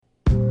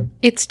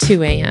It's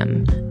 2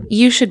 a.m.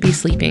 You should be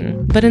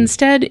sleeping, but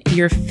instead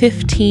you're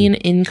 15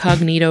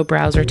 incognito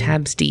browser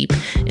tabs deep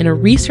in a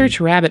research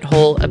rabbit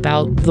hole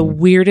about the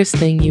weirdest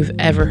thing you've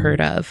ever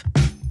heard of.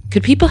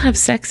 Could people have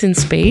sex in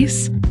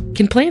space?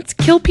 Can plants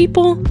kill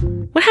people?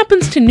 What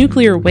happens to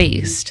nuclear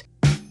waste?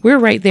 We're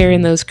right there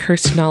in those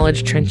cursed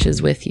knowledge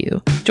trenches with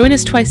you. Join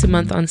us twice a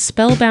month on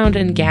Spellbound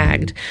and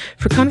Gagged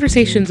for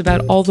conversations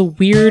about all the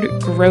weird,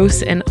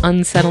 gross, and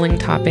unsettling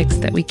topics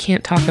that we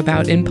can't talk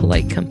about in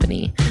polite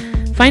company.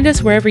 Find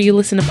us wherever you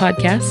listen to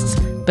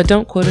podcasts, but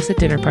don't quote us at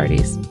dinner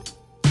parties.